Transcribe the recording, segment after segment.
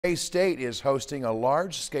State is hosting a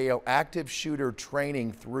large-scale active shooter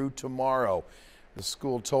training through tomorrow. The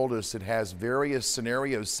school told us it has various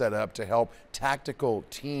scenarios set up to help tactical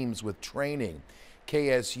teams with training.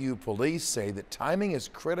 KSU police say that timing is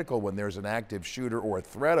critical when there's an active shooter or a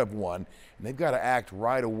threat of one, and they've got to act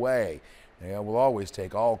right away. They will always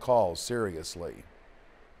take all calls seriously.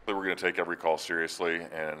 We're going to take every call seriously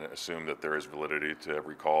and assume that there is validity to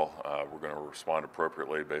every call. We're going to respond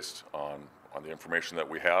appropriately based on the information that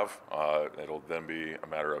we have. It'll then be a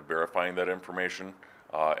matter of verifying that information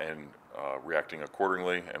and reacting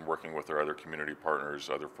accordingly and working with our other community partners,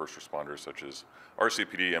 other first responders such as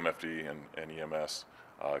RCPD, MFD, and EMS,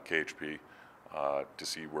 KHP, to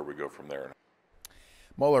see where we go from there.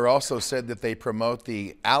 Mueller also said that they promote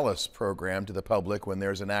the ALICE program to the public when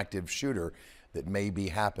there's an active shooter that may be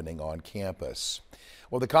happening on campus.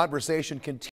 Well, the conversation continues.